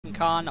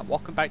Khan.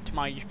 Welcome back to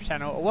my YouTube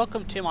channel, or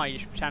welcome to my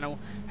YouTube channel.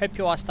 Hope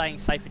you are staying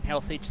safe and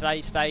healthy.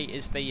 Today's day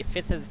is the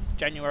 5th of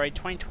January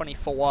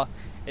 2024.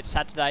 It's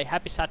Saturday.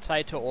 Happy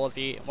Saturday to all of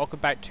you, and welcome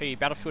back to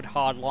Battlefield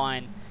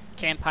Hardline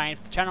campaign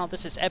for the channel.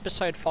 This is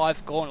episode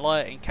 5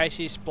 Gauntlet. In case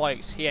you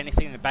blokes hear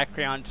anything in the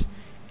background,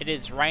 it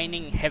is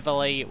raining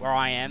heavily where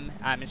I am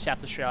in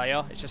South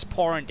Australia. It's just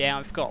pouring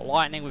down. We've got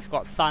lightning, we've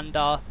got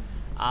thunder.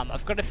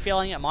 I've got a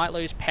feeling I might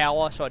lose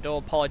power, so I do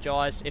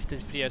apologise if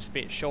this video is a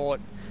bit short.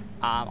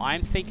 I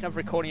am thinking of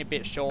recording a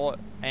bit short,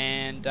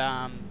 and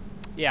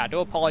yeah, I do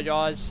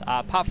apologise.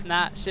 Apart from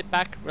that, sit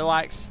back,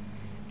 relax,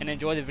 and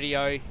enjoy the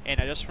video. And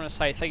I just want to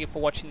say thank you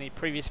for watching the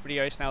previous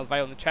videos now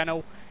available on the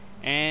channel.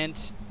 And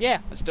yeah,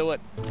 let's do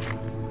it.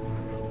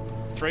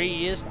 3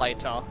 years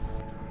later.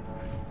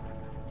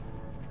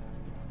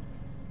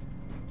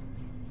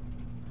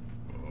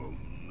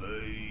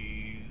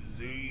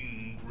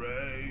 Amazing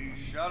grace.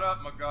 Shut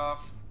up, McGough.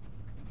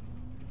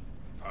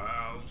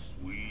 How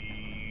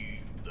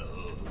sweet the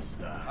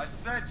sound. I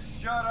said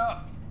shut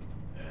up.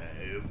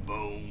 A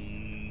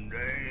bone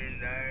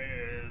and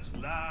ass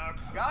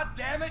like. God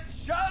damn it,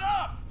 shut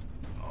up!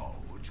 Oh,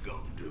 what you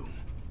gonna do?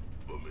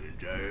 Put me in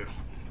jail?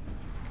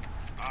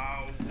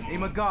 Hey,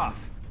 McGough.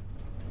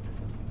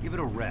 Give it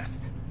a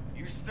rest.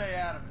 You stay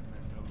out of it,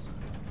 Mendoza.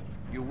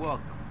 You're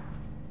welcome.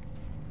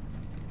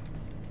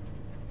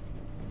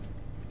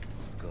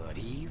 Good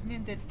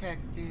evening,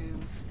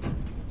 Detective.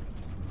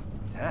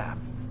 Tap.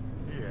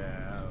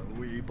 Yeah,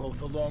 we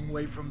both a long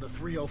way from the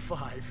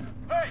 305.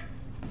 Hey,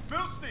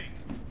 Milstein!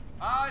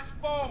 Eyes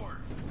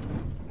forward!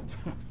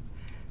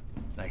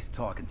 Nice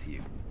talking to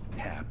you,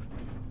 Tap.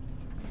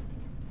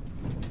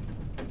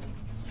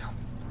 Yo,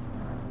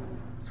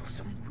 so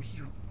some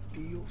real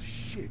deal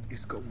shit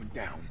is going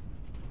down.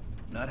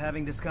 Not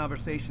having this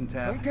conversation,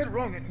 Tap. Don't get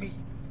wrong at me.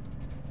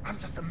 I'm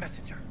just a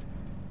messenger.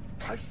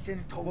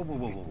 Tyson told me...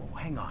 Whoa,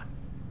 hang on.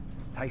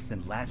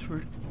 Tyson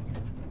Latchford?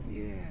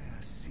 Yeah,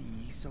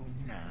 see, so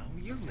now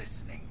you're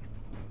listening.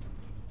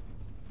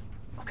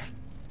 Okay,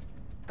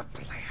 the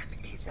plan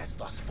is as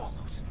thus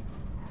follows.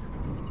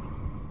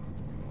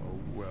 Oh,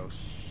 well,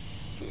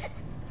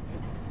 shit.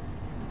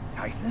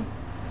 Tyson?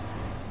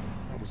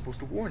 I was supposed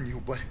to warn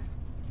you, but...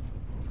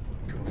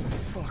 Go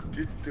fuck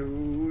it,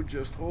 dude.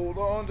 Just hold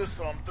on to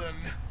something.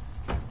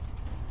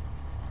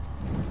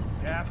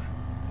 Tap,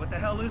 what the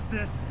hell is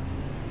this?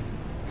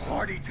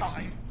 Party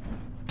time.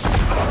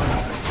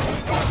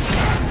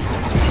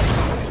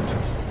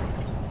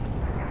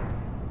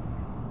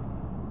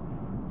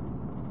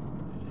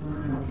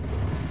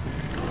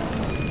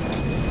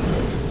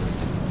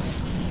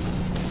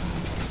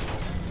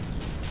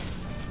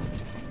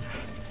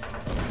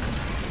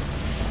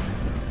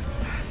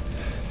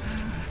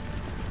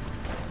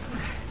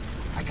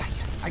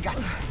 I got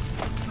you.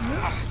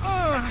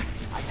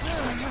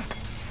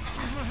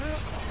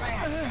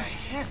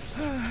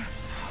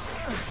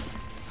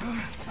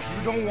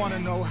 You don't want to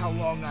know how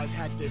long I've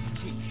had this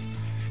key,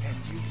 and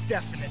you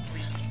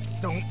definitely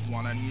don't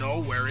want to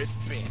know where it's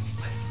been.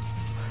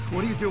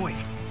 What are you doing?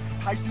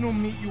 Tyson will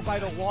meet you by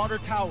the water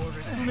tower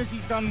as soon as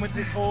he's done with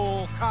this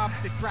whole cop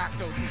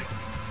distracto deal.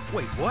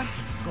 Wait, what?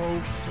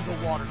 Go to the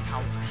water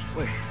tower.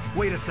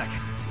 Wait a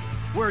second.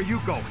 Where are you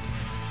going?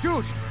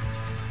 Dude, you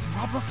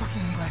habla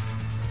fucking English.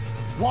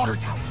 Water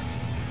tower.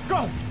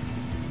 Go!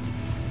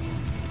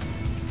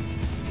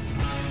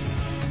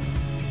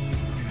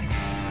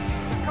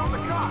 Call the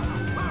cops!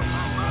 Move!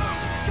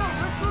 Go,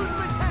 let's lose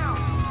them in town!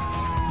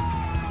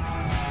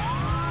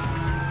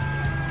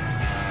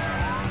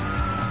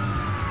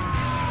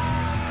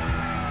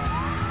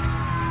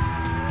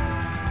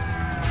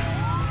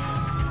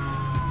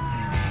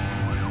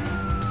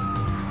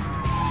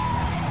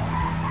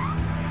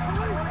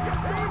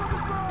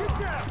 Get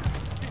down!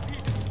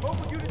 What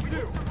would you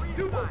do?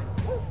 Two lines.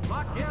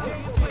 Lock in the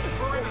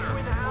perimeter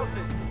between the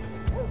houses.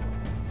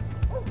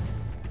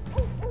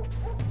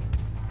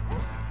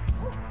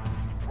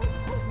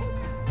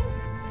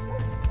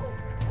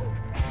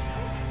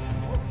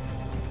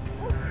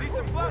 Need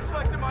some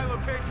flashlights in my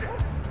location.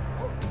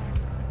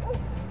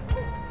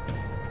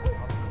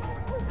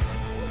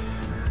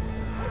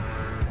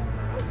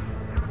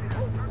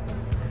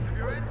 If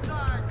you're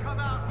inside, come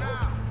out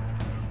now.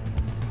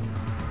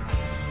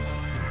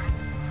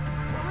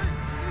 Police,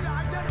 you need to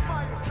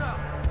identify yourself.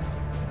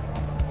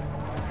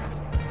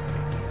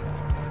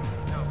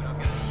 No, but I'll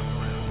get it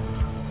around.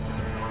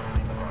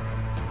 Meet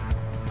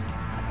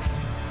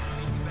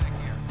you back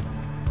here.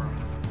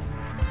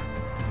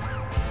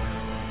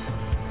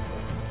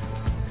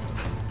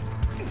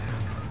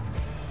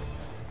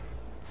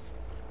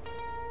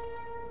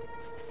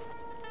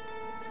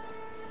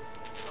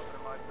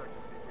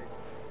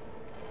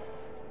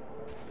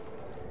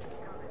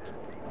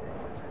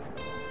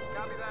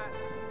 Copy that.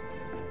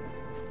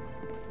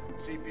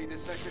 CP,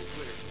 this sector's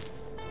clear.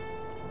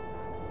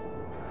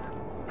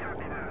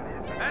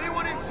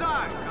 Anyone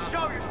inside?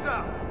 Show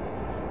yourself.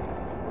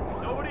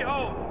 Nobody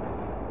home.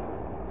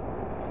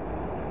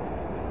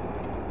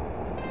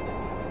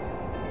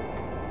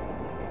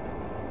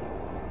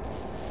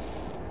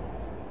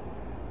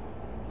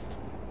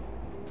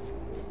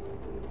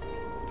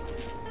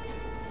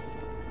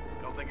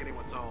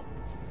 It's all.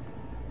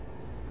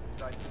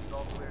 Site is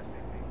all clear, CP.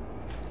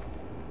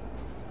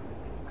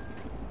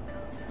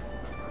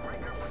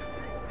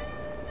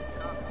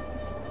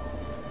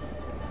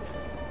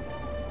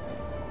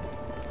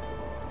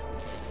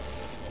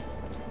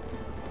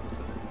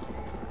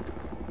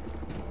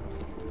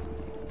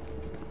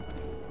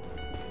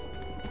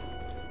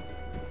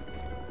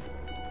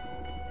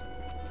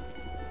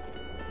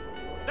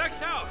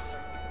 Next house!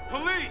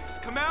 Police,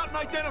 come out and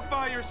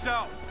identify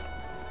yourself.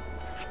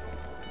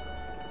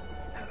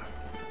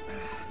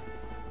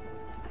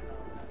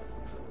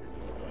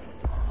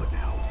 What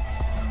now?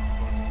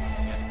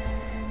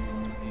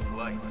 These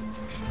lights.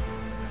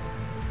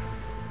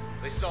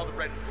 They saw the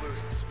red and blues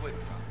and split.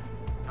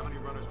 How many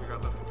runners we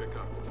got left to pick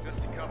up?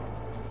 Just a couple,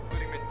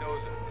 including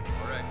Mendoza.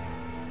 All right.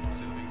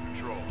 Should be in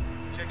control.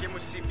 Check in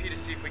with CP to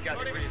see if we got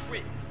any reads.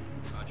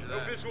 Roger No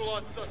that. visual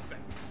on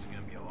suspect. It's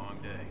gonna be a long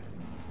day.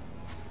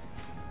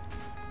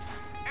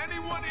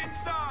 Anyone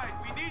inside?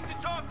 We need to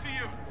talk to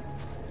you.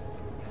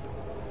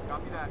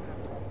 Copy that.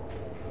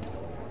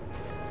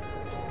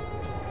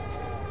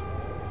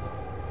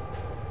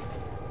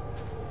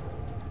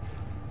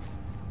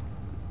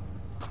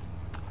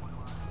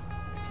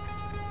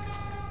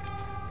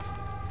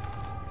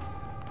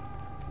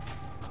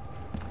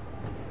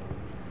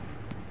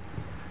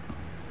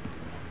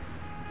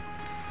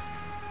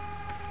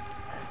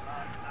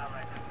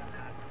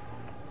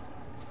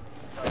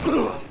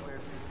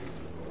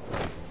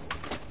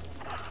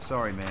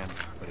 Sorry, man,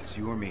 but it's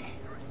you or me.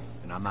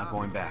 And I'm not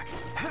going back.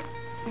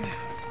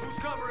 Who's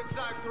covering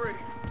side 3?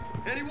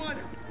 Anyone?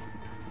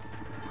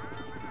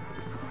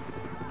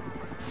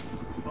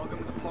 Welcome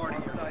to the party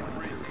here. Side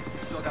 3.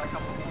 We still got a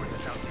couple more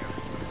just out there.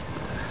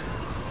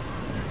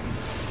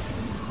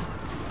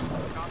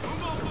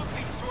 Move on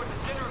bookings toward the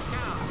center of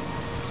town.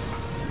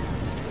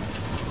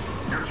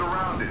 You're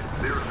surrounded.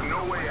 There's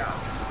no way out.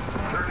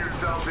 Turn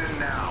yourself in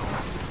now.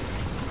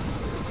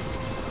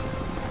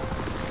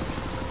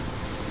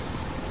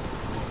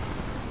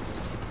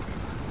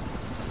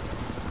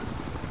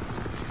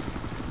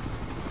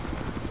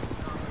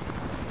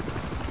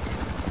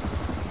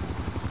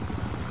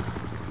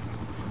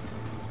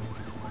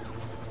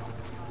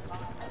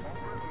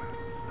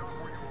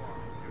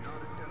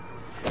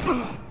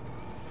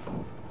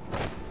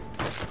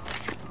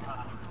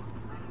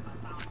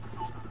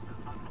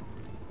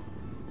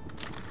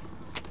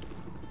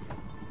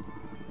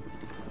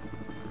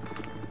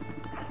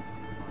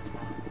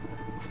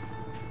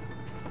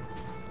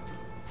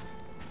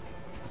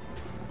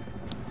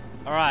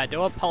 Alright, I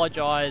do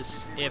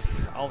apologise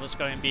if I was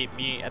going to be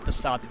mute at the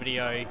start of the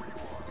video.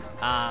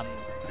 I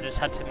just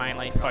had to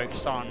mainly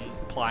focus on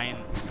playing,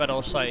 but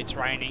also it's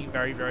raining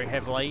very, very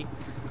heavily.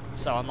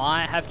 So I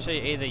might have to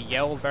either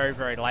yell very,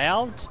 very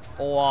loud,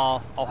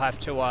 or I'll have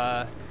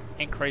to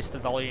increase the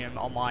volume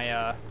on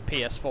my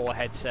PS4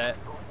 headset.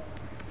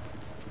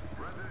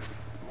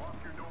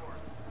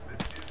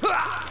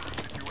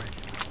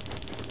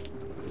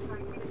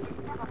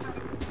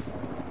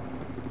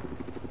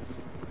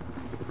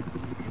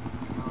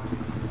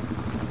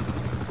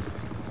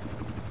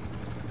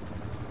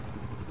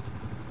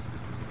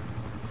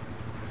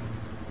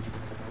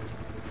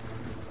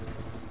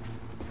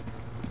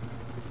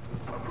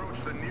 Approach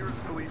the nearest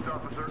police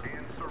officer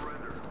and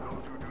surrender.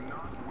 Those who do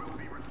not will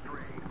be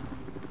restrained.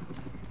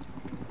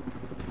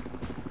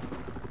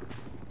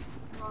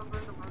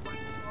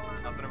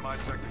 Nothing in my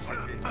sector,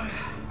 CP.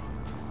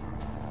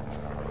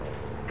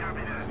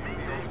 Copy that.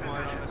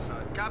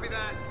 Copy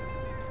that.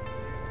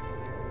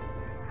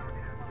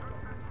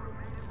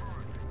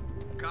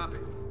 Copy.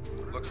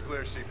 Looks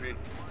clear, CP.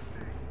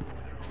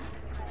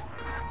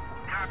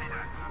 Copy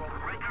that.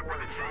 Break up with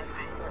the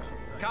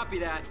chase. Copy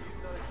that.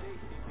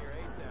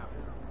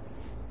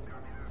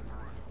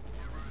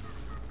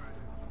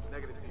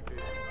 Negative, CP.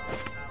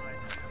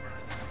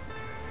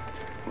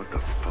 What the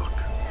fuck?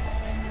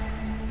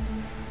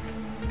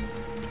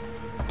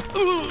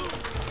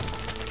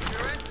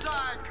 You're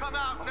inside. Come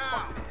out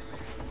now.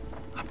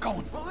 I'm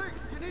going. Police,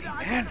 you need to Man,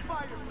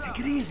 identify yourself.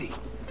 take it easy.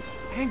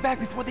 Hang back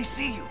before they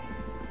see you.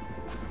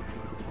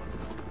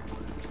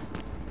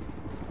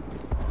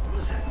 What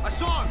is that? I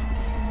saw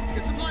him.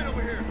 Get some light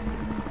over here.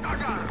 I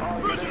got him.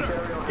 Prisoner,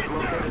 get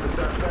down.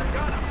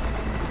 Got him.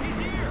 He's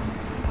here.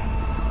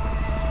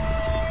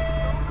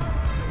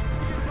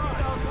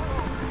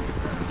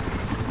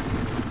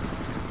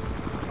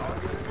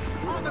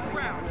 On the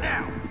ground,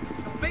 now.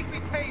 Don't make me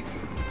tase you.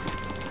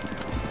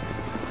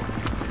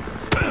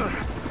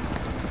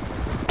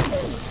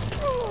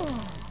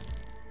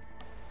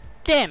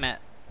 Damn it!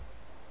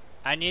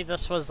 I knew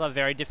this was a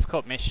very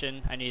difficult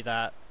mission, I knew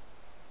that.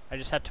 I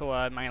just had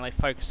to mainly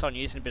focus on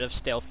using a bit of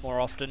stealth more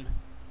often.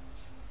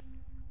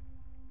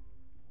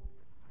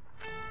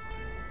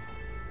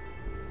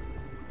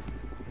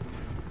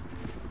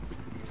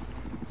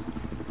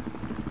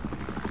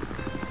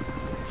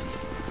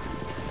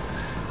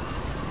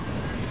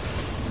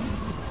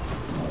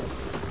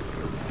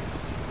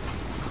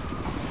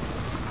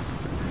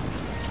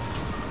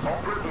 All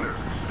prisoners,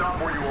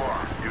 stop where you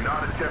are. Do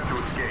not attempt to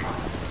escape.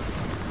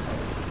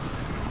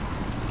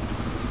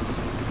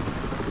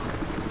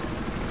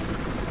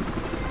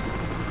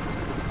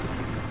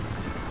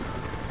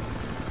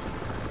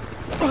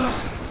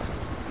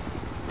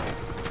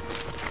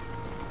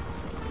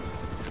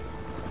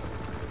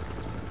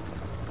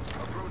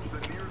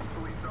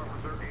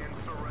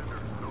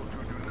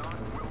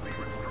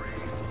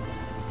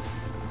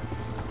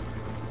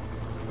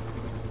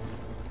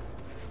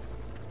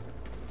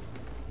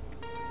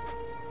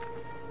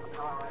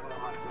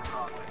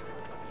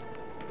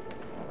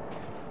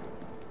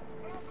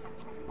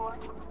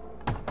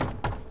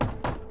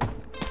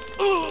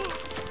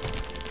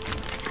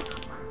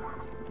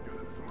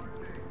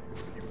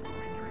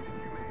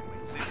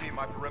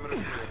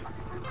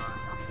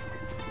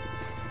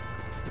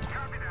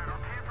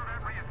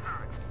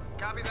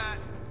 Copy that.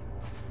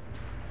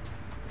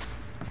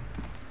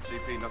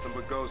 CP, nothing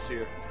but ghosts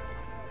here.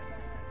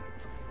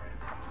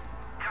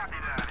 Copy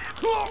that.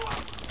 Oh,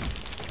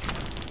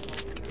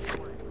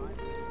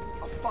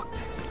 fuck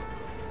this.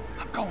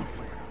 I'm going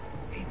for it.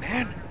 Hey,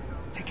 man,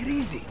 take it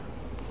easy.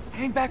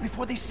 Hang back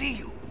before they see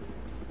you.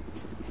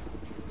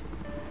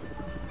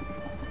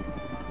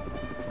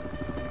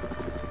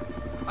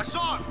 I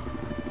saw him!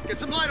 Get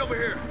some light over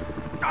here!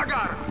 I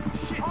got him!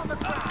 Shit. On the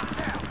ground,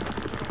 now.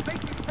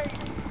 Make it pay.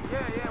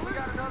 Yeah, we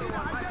got another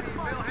one. Might be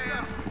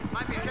Milham,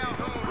 might be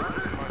Calhoun.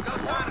 No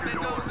sign of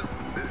Mendoza.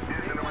 This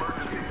is an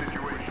emergency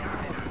situation.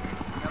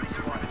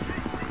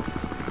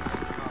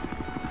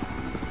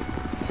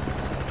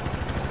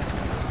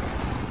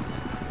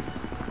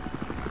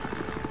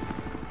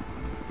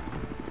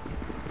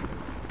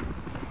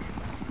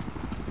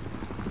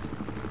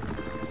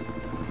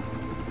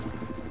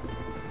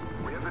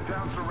 We have the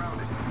town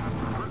surrounded.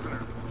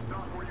 Prisoners,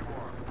 stop where you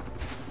are.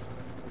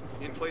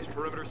 In-place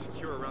perimeter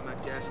secure around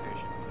that gas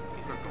station.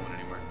 He's not going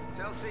anywhere.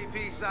 Tell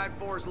CP side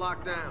 4 is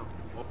locked down.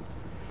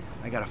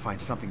 I gotta find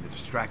something to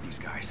distract these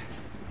guys.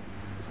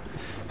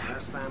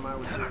 Last time I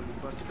was here, we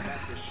busted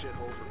half this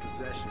shithole for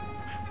possession.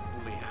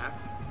 Only half?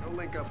 Go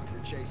link up with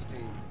your chase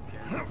team.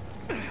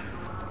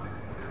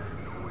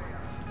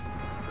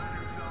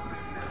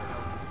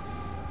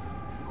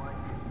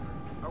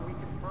 Are we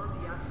confirmed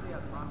he actually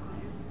has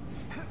hostages?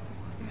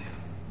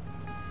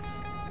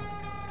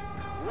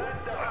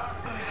 Let the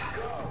hostages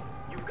go!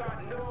 You've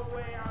got no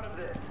way out of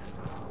this!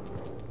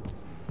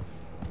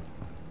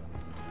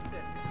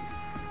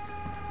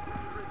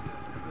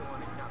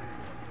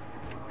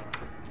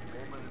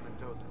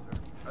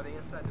 Are they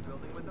inside the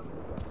building with them?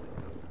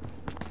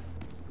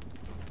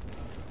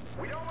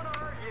 We don't want to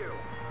hurt you!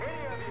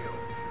 Any of you!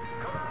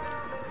 Come on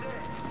out and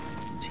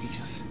say!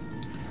 Jesus.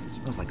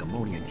 Smells like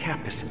ammonia and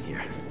cat piss in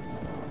here.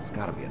 It's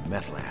gotta be a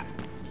meth lab.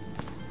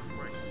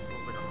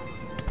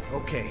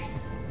 Okay.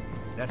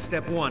 That's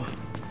step one.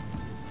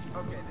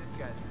 Okay, this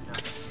guy's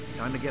nuts.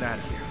 Time to get out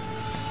of here.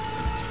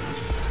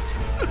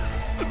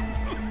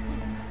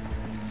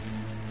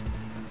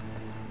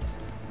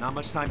 Not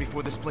much time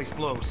before this place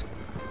blows.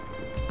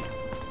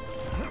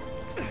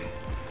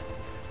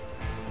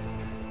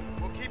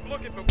 We'll keep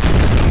looking, but...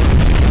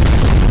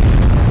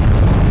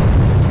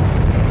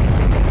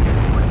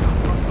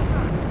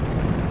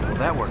 Well,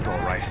 that worked all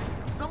right.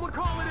 Someone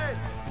call it in!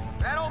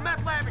 That old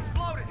meth lab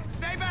exploded!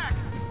 Stay back!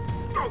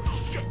 Oh,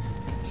 shit!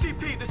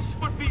 CP, this is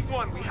Foot Beat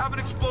 1. We have an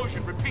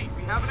explosion. Repeat,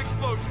 we have an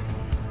explosion.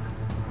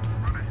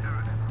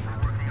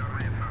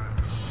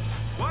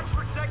 Watch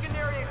for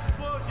secondary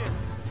explosion!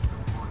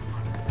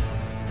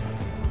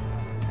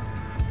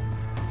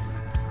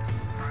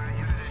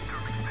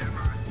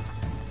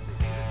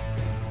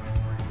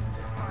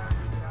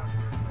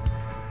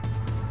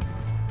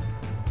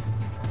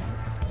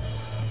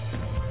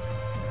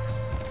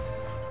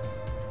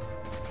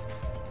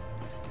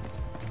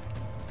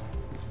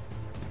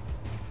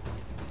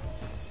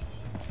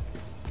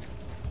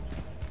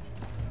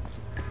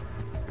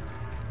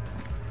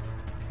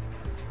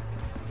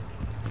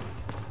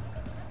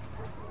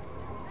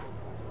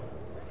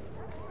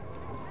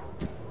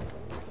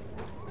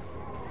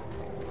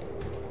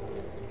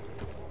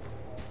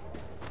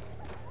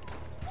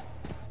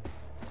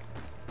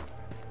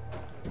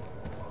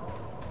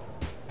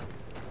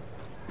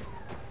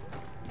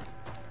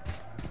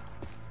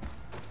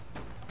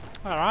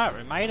 Alright,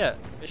 we made it.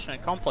 Mission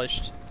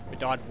accomplished. We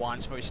died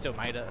once, but we still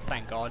made it,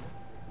 thank God.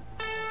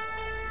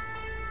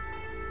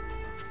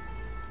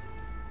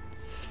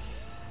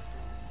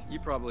 You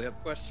probably have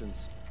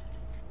questions.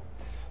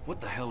 What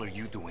the hell are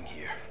you doing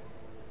here?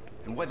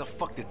 And why the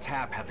fuck did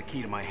Tap have the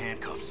key to my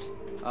handcuffs?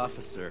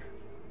 Officer,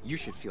 you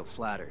should feel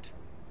flattered.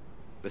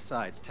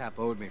 Besides, Tap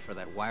owed me for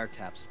that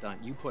wiretap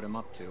stunt you put him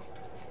up to.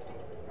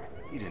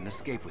 He didn't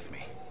escape with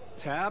me.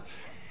 Tap?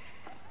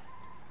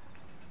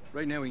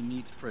 Right now he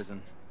needs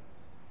prison.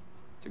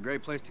 It's a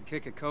great place to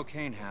kick a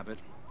cocaine habit.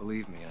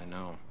 Believe me, I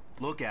know.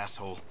 Look,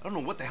 asshole, I don't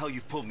know what the hell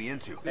you've pulled me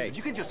into. Hey,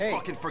 you can just hey,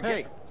 fucking forget.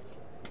 hey.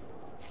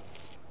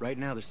 Right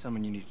now there's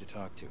someone you need to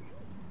talk to.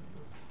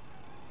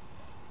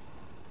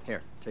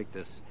 Here, take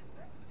this.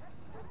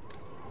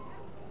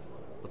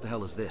 What the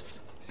hell is this?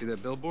 See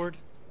that billboard?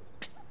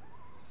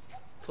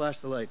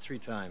 Flash the light 3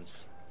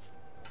 times.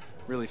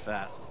 Really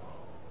fast.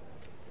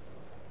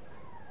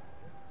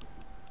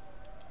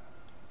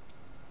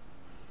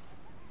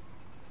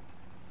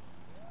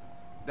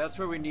 That's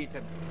where we need to...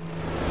 Oh,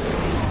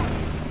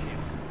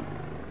 shit.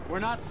 We're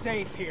not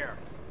safe here.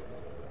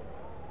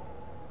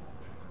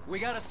 We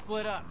gotta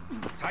split up.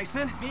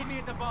 Tyson? Meet me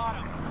at the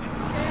bottom and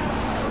stay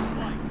out of the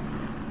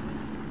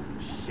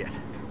searchlights. Shit.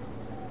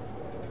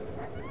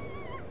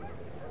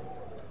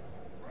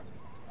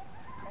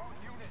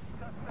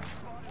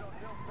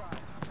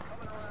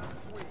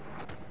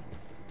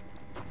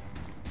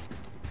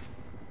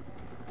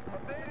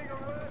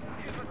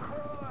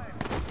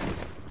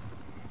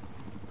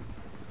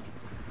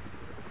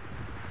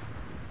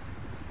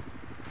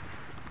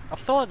 I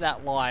thought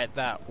that light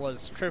that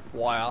was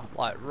tripwire,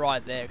 like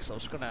right there, because I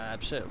was gonna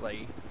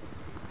absolutely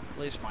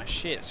lose my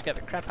shit, scare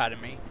the crap out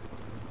of me.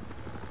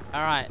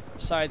 Alright,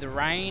 so the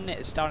rain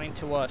is starting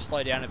to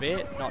slow down a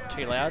bit, not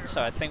too loud,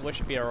 so I think we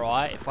should be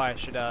alright if I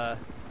should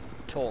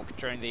talk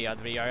during the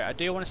video. I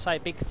do want to say a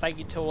big thank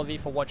you to all of you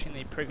for watching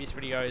the previous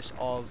videos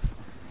of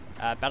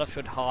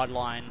Battlefield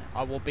Hardline.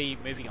 I will be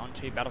moving on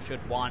to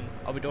Battlefield 1.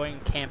 I'll be doing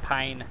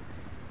campaign,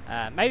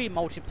 maybe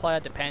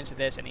multiplayer, depends if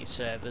there's any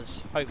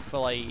servers.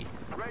 Hopefully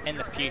in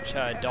the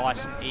future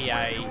DICE and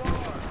EA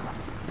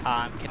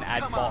can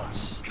add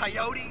bots.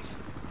 Coyotes?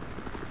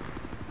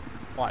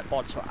 Like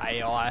bots or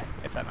AI,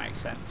 if that makes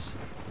sense.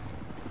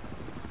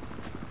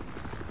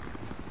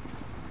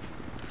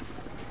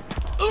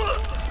 The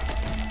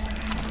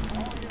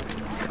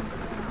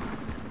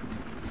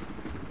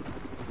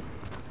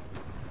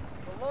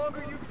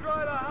longer you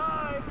try to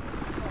hide,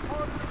 the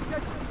harder it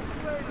gets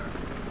you later.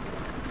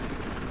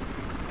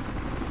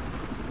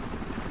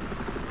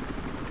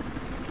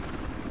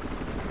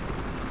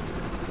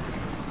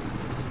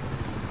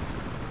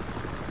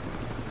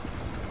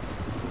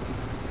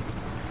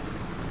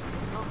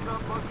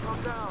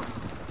 Come down.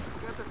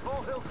 We got this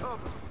whole hill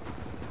covered.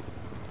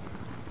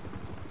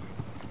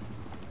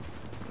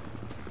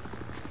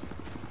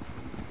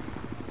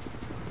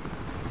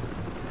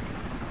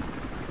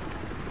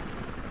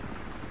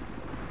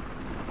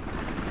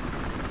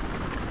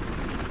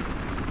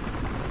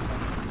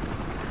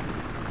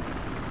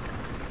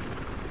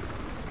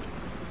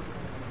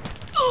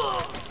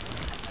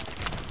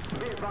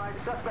 Be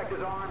advised, suspect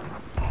is armed.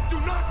 Do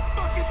not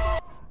fucking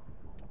move!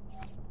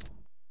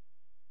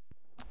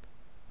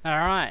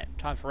 Alright,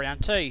 time for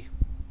round 2.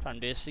 Time to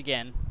do this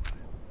again.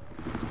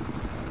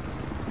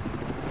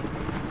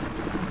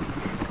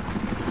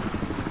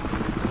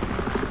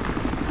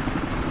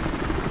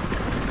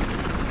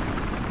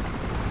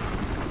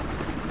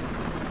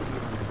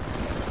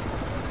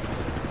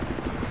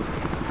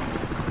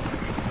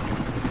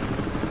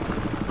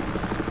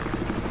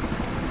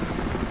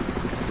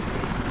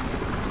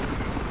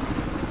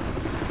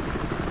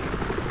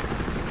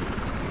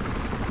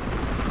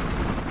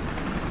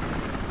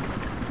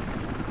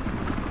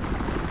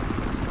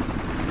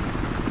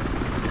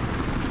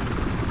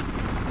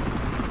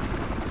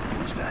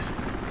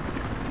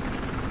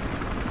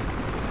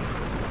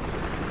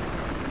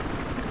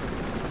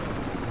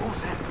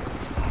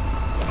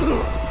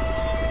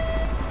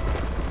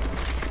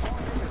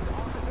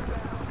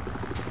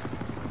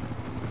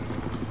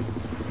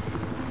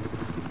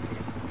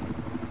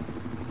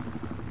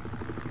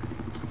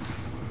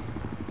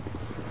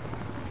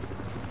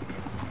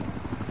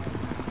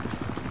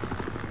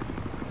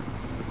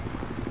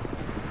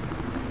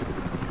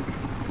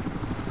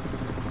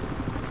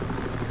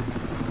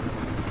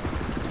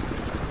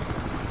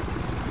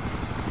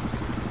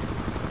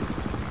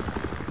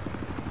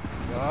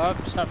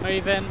 Up, stop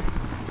moving.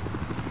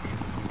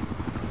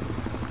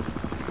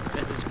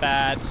 This is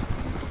bad.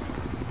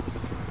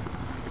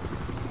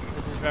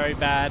 This is very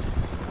bad.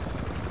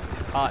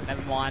 Oh,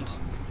 never mind.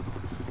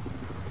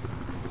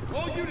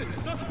 All units,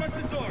 suspect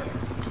is armed.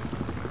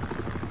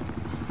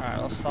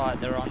 Alright, looks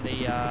like they're on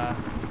the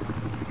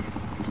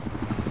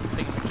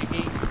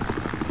thingamajiggy.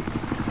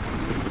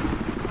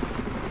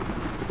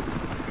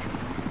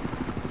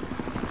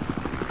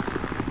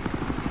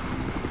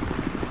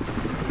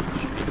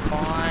 Should be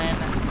fine.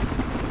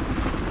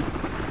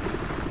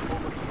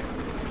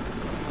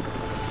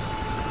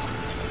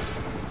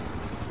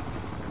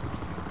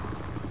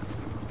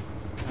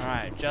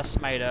 Alright,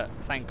 just made it,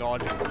 thank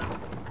God.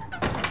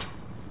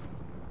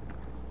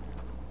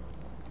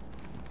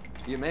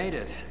 You made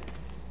it.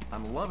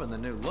 I'm loving the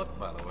new look,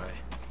 by the way.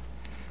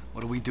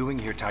 What are we doing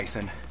here,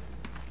 Tyson?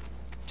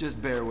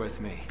 Just bear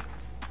with me.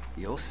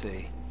 You'll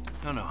see.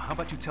 No, how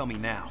about you tell me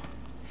now?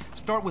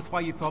 Start with why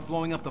you thought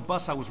blowing up the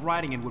bus I was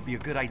riding in would be a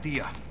good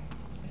idea.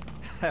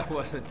 That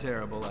was a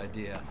terrible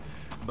idea,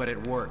 but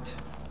it worked.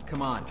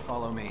 Come on,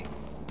 follow me.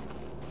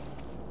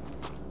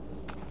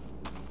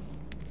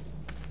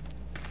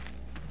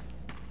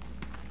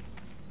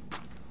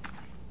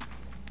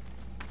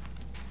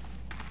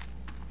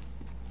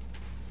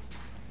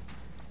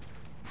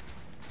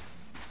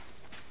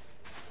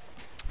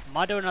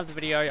 Might do another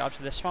video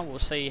after this one, we'll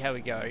see how we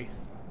go.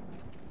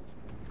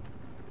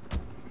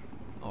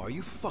 Oh, are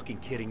you fucking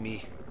kidding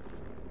me?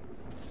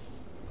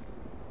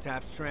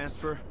 Taps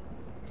transfer?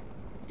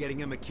 Getting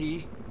him a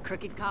key?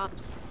 Crooked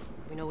cops.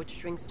 We know which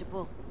strings to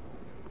pull.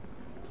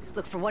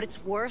 Look, for what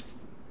it's worth,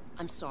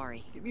 I'm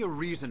sorry. Give me a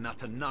reason not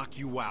to knock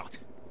you out.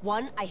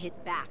 1, I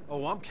hit back.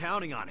 Oh, I'm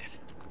counting on it.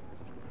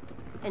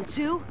 And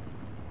 2,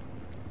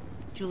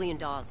 Julian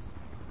Dawes.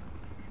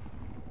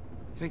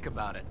 Think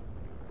about it.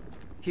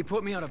 He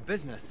put me out of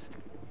business.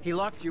 He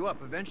locked you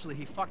up. Eventually,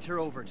 he fucked her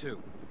over, too.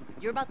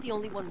 You're about the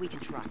only one we can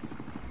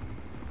trust.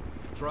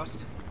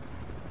 Trust?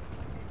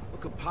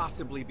 What could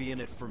possibly be in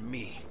it for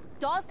me?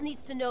 Dawes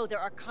needs to know there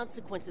are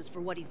consequences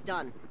for what he's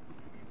done.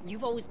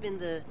 You've always been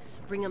the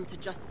bring him to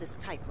justice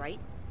type, right?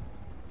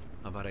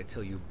 How about I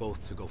tell you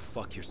both to go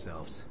fuck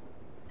yourselves?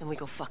 Then we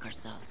go fuck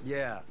ourselves.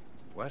 Yeah.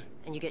 What?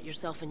 And you get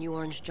yourself a new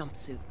orange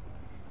jumpsuit.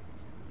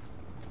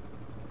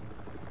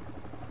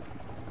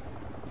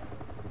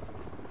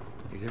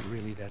 Is it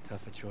really that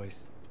tough a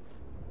choice?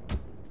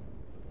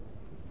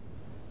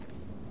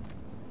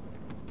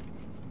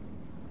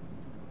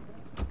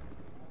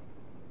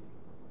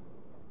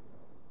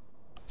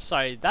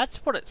 So that's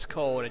what it's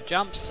called, a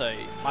jumpsuit.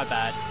 My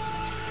bad.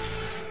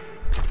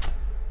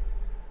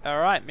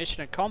 Alright,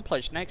 mission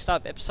accomplished. Next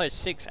up, episode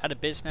 6 out of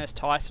business.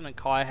 Tyson and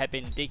Kai have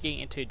been digging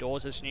into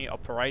Dawes' new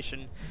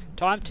operation.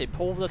 Time to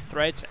pull the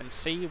threads and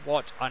see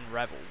what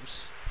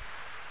unravels.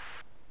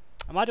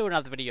 I might do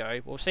another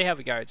video. We'll see how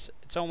it goes.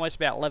 It's almost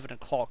about 11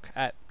 o'clock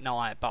at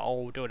night, but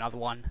I'll do another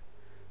one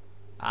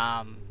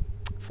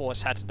for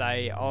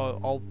Saturday.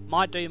 I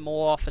might do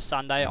more for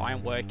Sunday. I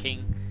am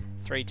working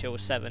 3 till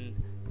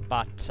 7.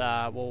 But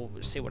we'll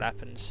see what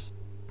happens.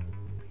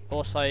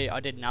 Also, I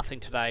did nothing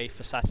today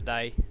for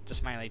Saturday,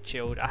 just mainly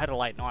chilled. I had a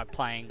late night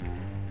playing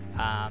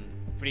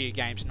video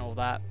games and all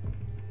that.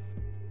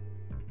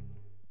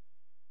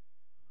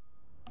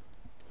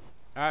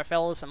 Alright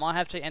fellas, I might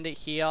have to end it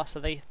here, so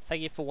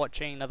thank you for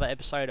watching another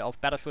episode of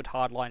Battlefield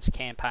Hardline's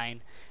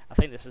campaign. I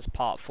think this is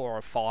part 4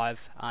 or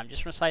 5.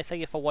 Just want to say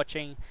thank you for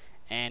watching,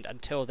 and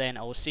until then,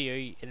 I will see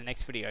you in the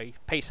next video.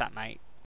 Peace out, mate.